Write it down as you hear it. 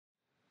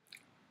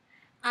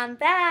I'm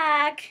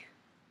back.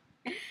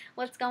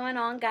 What's going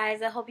on,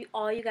 guys? I hope you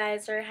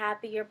guys are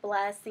happy, you're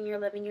blessed, and you're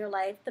living your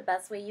life the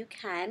best way you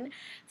can.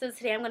 So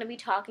today I'm going to be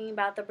talking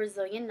about the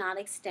Brazilian knot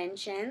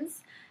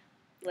extensions.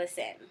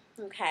 Listen,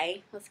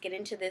 okay, let's get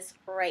into this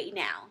right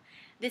now.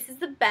 This is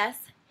the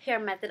best hair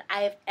method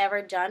I have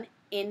ever done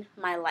in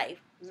my life,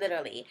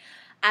 literally.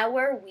 I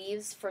wear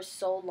weaves for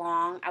so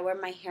long. I wear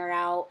my hair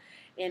out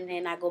and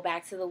then I go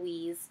back to the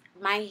weaves.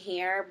 My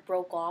hair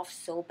broke off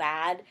so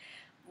bad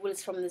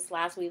was from this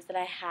last weave that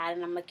I had,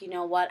 and I'm like, you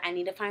know what? I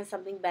need to find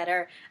something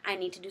better. I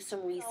need to do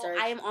some research.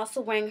 I am also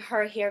wearing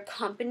her hair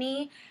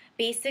company.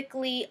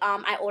 Basically,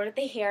 I ordered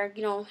the hair.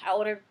 I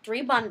ordered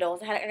 3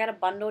 bundles. I got a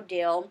bundle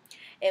deal.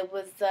 It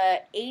was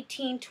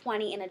 18,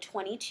 20, and a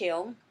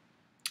 22.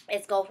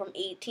 It's go from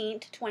 18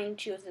 to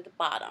 22 is at the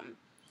bottom.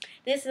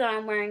 This is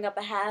I'm wearing up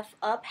a half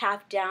up,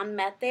 half down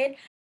method.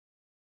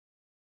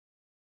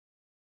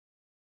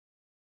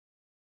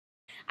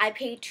 I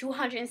paid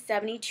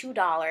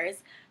 $272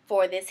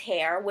 for this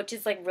hair, which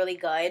is like really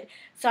good.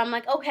 So I'm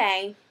like,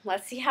 okay,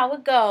 let's see how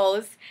it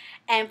goes.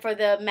 And for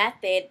the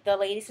method, the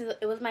lady says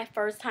it was my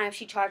first time.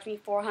 She charged me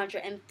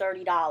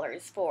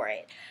 $430 for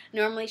it.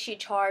 Normally she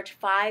charged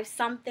 5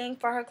 something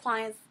for her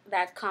clients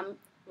that come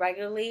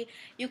regularly.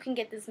 You can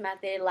get this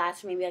method. It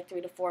lasts maybe like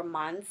 3 to 4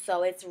 months.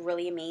 So it's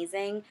really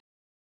amazing.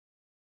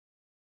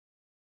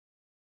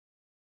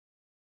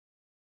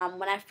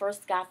 When I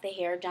first got the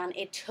hair done,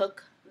 it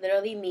took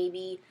literally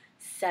maybe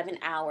 7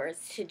 hours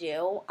to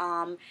do.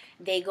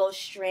 They go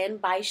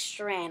strand by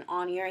strand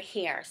on your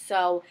hair.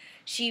 So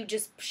she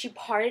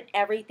parted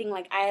everything.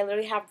 Like I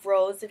literally have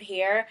rows of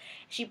hair.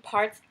 She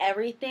parts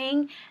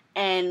everything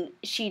and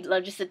she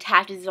like, just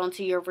attaches it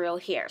onto your real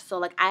hair. So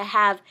like I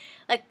have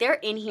like they're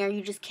in here.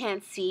 You just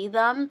can't see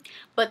them,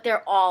 but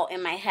they're all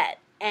in my head.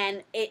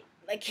 And it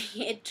like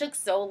it took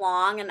so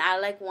long and I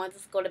like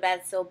wanted to go to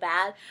bed so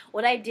bad.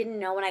 What I didn't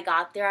know when I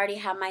got there, I already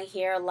had my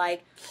hair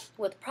like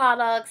with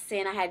products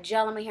and I had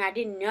gel in my hair. I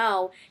didn't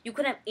know you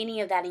couldn't have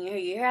any of that in your hair.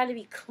 Your hair had to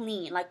be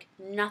clean. Like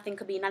nothing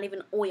could be, not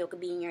even oil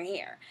could be in your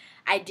hair.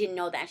 I didn't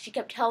know that. She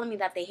kept telling me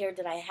that the hair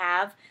that I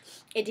have,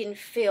 it didn't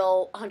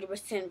feel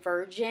 100%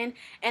 virgin.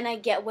 And I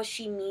get what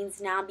she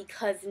means now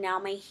because now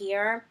my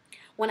hair,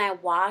 when I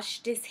wash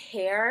this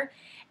hair,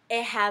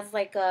 it has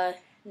like a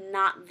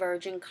not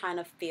virgin kind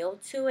of feel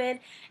to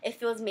it. It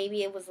feels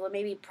maybe it was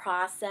maybe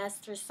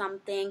processed or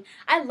something.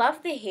 I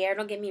love the hair,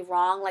 don't get me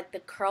wrong. Like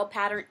the curl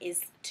pattern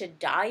is to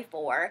die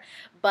for,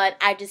 but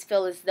I just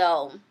feel as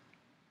though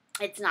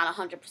it's not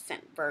 100%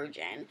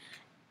 virgin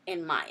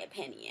in my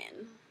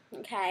opinion.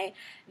 Okay,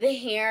 the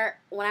hair,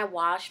 when I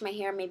wash my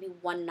hair, maybe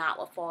one knot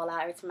will fall out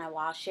every time I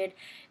wash it.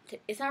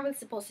 It's not really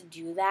supposed to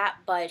do that,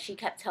 but she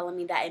kept telling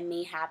me that it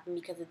may happen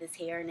because of this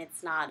hair and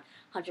it's not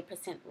 100%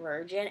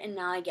 virgin. And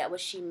now I get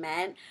what she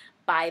meant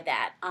by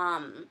that.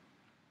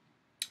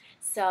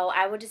 So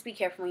I would just be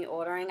careful when you're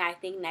ordering. I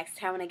think next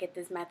time when I get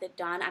this method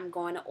done, I'm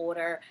going to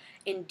order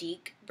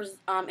Indique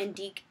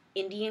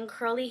Indian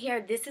curly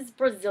hair. This is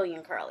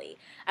Brazilian curly.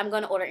 I'm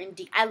going to order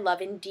Indique. I love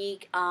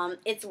Indique.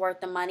 It's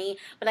worth the money.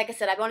 But like I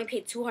said, I've only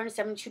paid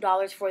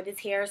 $272 for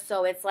this hair.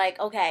 So it's like,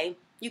 okay,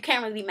 you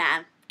can't really be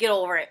mad. Get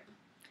over it.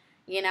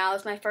 You know,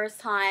 it's my first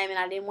time and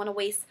I didn't want to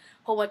waste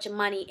a whole bunch of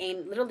money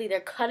and literally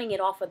they're cutting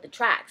it off of the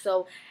track.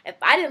 So if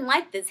I didn't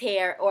like this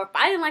hair or if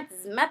I didn't like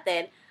this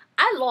method,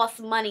 I lost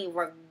money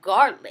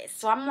regardless.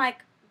 So I'm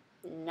like,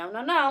 no,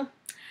 no, no.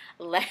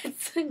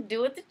 Let's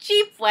do it the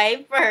cheap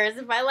way first.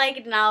 If I like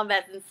it, now I'll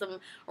invest in some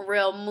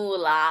real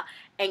moolah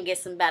and get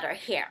some better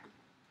hair.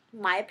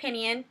 My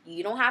opinion,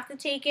 you don't have to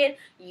take it,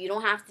 you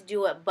don't have to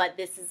do it, but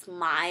this is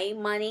my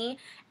money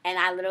and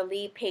I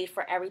literally paid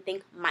for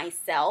everything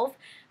myself.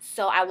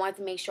 So I wanted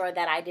to make sure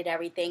that I did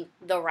everything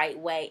the right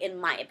way, in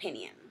my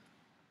opinion.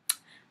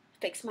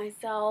 Fix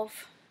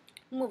myself.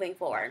 Moving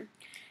forward.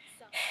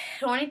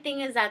 The only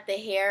thing is that the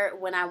hair,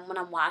 when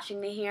I'm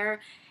washing the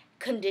hair,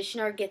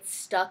 conditioner gets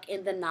stuck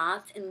in the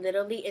knots and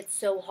literally it's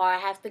so hard. I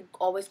have to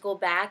always go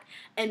back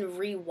and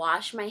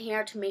re-wash my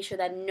hair to make sure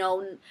that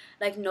no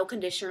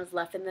conditioner is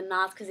left in the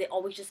knots because it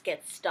always just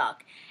gets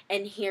stuck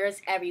and hair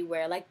is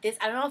everywhere. Like this,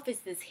 I don't know if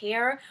it's this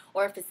hair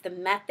or if it's the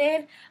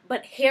method,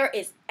 but hair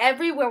is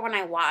everywhere when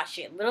I wash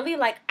it. Literally,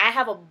 like I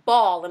have a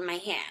ball in my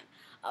hand.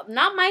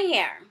 Not my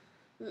hair.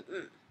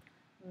 Mm-mm.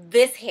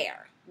 This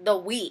hair, the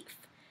weave,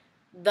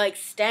 the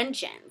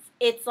extensions.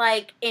 It's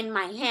like in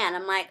my hand.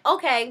 I'm like,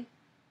 okay,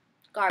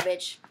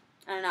 garbage.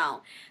 I don't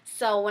know.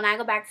 So when I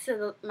go back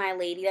to my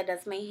lady that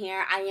does my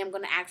hair, I am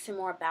going to ask her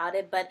more about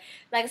it. But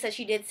like I said,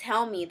 she did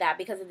tell me that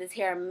because of this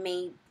hair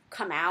may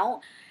come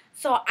out.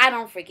 So I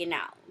don't freaking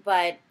know.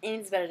 But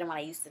it's better than what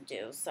I used to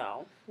do.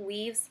 So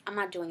weaves, I'm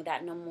not doing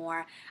that no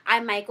more. I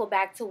might go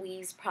back to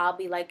weaves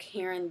probably like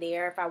here and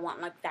there if I want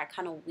like that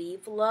kind of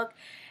weave look.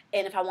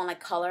 And if I want like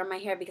color my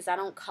hair because I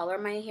don't color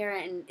my hair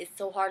and it's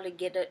so hard to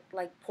get it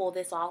like pull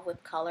this off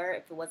with color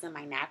if it wasn't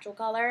my natural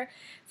color.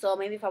 So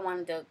maybe if I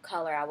wanted to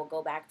color I will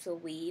go back to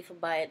weave,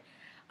 but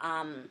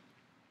um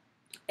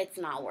it's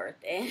not worth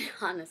it.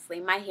 Honestly,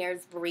 my hair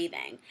is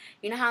breathing.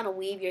 You know how in a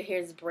weave your hair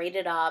is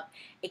braided up,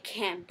 it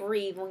can't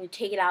breathe. When you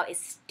take it out, it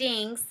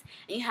stinks,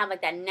 and you have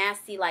like that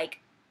nasty like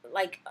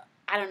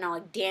I don't know,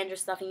 like dandruff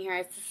stuff in your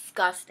hair. It's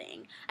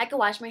disgusting. I can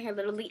wash my hair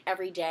literally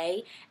every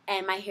day,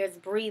 and my hair's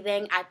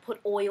breathing. I put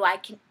oil. I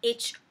can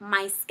itch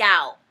my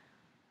scalp.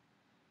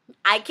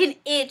 I can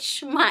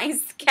itch my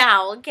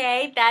scalp,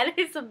 okay? That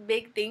is a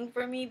big thing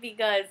for me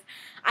because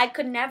I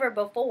could never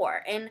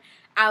before. And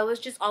I was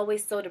just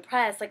always so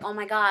depressed. Like, oh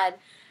my God,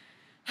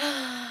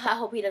 I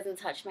hope he doesn't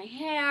touch my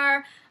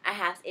hair. I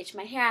have to itch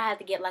my hair. I have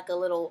to get like a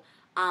little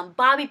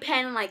bobby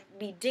pin and like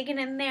be digging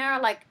in there.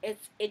 Like,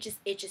 it just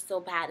itches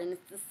so bad and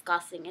it's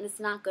disgusting and it's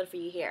not good for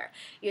your hair.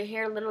 Your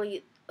hair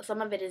literally,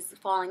 some of it is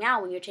falling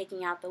out when you're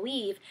taking out the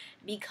weave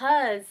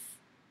because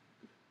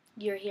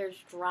your hair's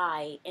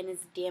dry and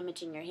it's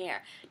damaging your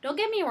hair. Don't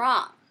get me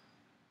wrong.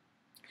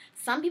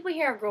 Some people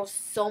hair grows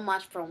so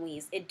much from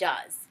weaves. It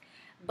does.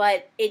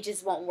 But it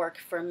just won't work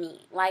for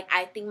me. Like,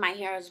 I think my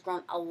hair has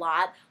grown a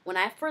lot. When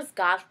I first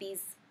got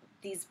these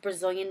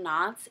Brazilian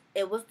knots,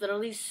 it was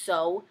literally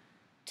so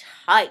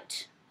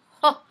tight.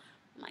 Oh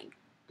my,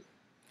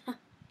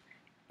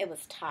 it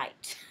was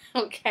tight.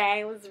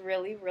 Okay, it was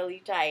really,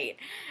 really tight.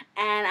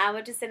 And I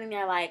was just sitting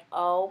there like,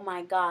 oh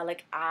my God,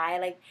 like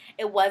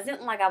it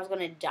wasn't like I was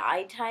gonna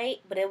die tight,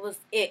 but it was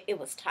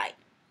tight.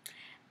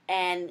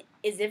 And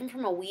it's different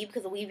from a weave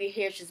because a weave your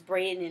hair is just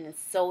braided and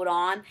it's sewed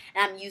on.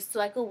 And I'm used to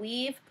like a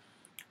weave,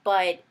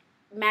 but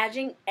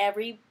imagine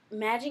every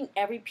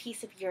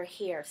piece of your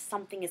hair,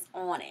 something is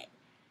on it.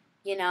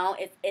 You know,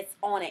 it's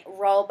on it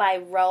row by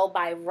row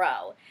by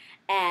row.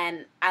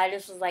 And I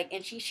just was like,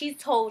 and she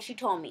told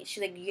me,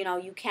 she's like, you know,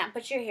 you can't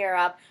put your hair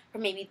up for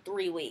maybe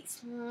 3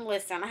 weeks.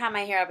 Listen, I had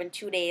my hair up in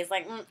 2 days.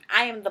 Like,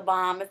 I am the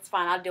bomb. It's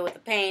fine. I'll deal with the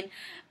pain.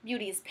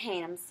 Beauty is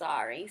pain. I'm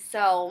sorry.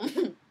 So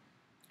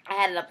I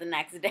had it up the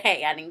next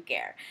day. I didn't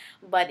care.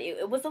 But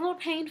it was a little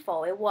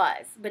painful. It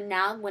was. But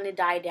now when it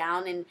died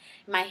down and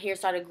my hair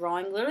started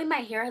growing, literally my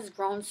hair has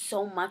grown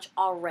so much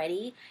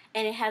already.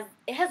 And it has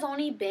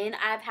only been,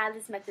 I've had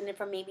this method in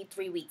for maybe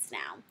 3 weeks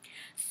now.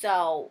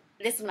 So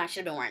this is when I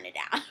should have been wearing it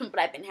down. But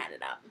I've been had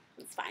it up.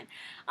 It's fine.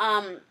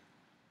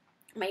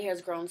 My hair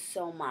has grown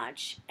so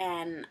much.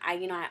 And I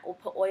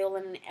put oil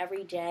in it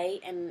every day.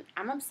 And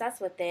I'm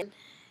obsessed with it.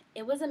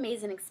 It was an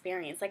amazing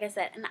experience, like I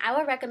said, and I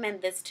would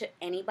recommend this to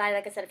anybody.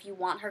 Like I said, if you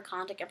want her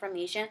contact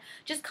information,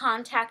 just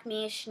contact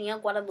me,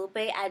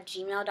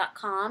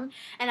 shaniaguadalupe@gmail.com,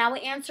 and I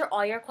will answer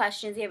all your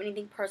questions. If you have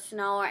anything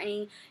personal or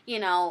any,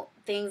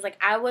 things. Like,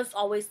 I was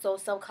always so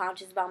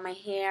self-conscious about my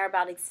hair,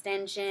 about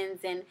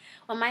extensions, and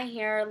when my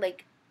hair,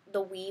 like,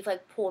 the weave,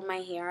 like, pulled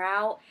my hair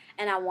out,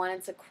 and I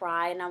wanted to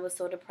cry, and I was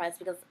so depressed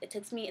because it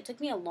took me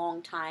a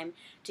long time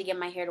to get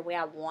my hair the way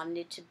I wanted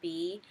it to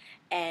be.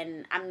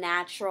 And I'm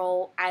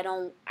natural. I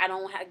don't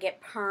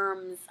get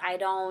perms. I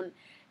don't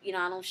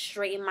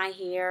straighten my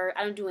hair.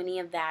 I don't do any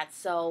of that.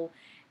 So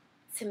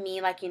to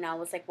me, like,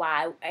 it's like,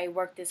 wow, I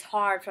worked this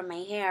hard for my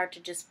hair to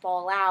just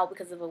fall out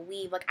because of a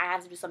weave. Like, I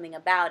have to do something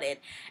about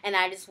it. And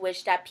I just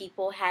wish that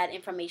people had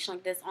information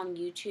like this on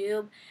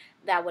YouTube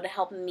that would have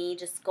helped me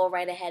just go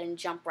right ahead and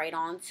jump right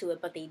onto it,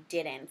 but they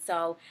didn't.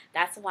 So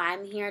that's why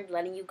I'm here,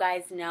 letting you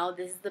guys know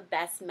this is the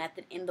best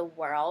method in the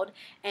world,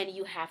 and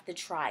you have to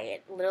try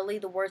it. Literally,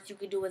 the worst you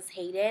could do is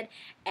hate it,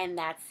 and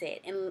that's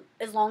it. And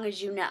as long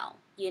as you know.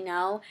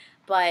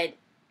 But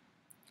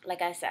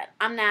like I said,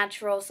 I'm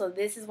natural, so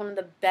this is one of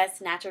the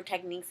best natural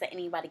techniques that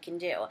anybody can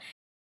do.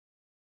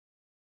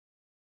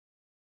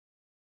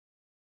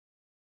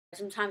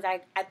 Sometimes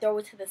I throw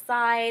it to the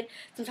side.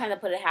 Sometimes I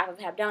put it half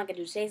down like I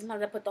do today.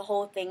 Sometimes I put the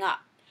whole thing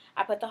up.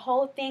 I put the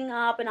whole thing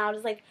up, and I'll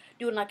just like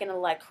do it like in a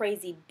like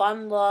crazy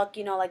bun look,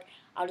 like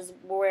I'll just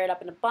wear it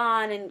up in a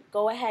bun and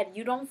go ahead.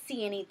 You don't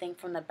see anything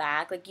from the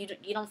back, like you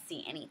don't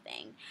see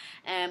anything,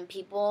 and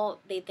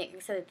people they think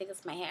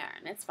it's my hair,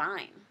 and it's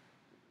fine.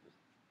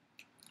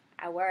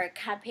 I work.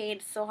 I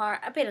paid so hard.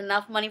 I paid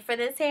enough money for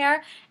this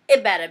hair.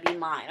 It better be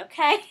mine,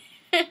 okay?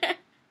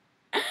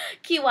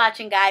 Keep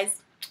watching,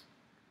 guys.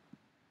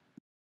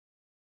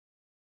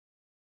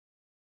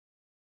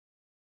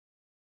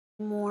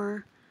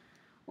 More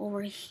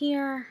over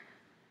here.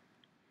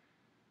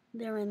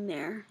 They're in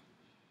there.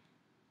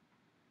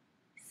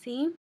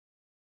 See?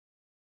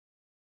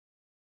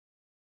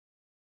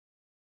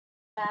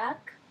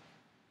 Back.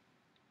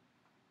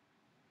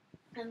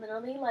 And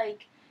literally,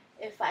 like,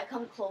 if I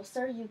come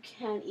closer, you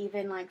can't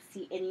even, like,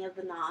 see any of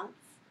the knots.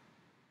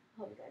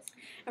 Hold you guys.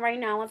 And right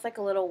now, it's, like,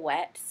 a little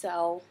wet,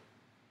 so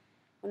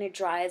when it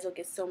dries, it'll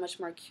get so much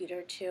more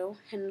cuter, too.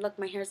 And look,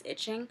 my hair's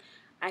itching.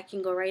 I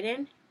can go right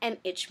in and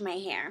itch my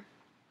hair.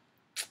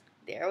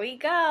 There we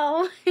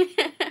go.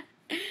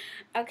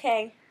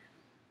 Okay.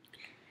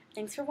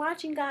 Thanks for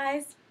watching,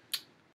 guys.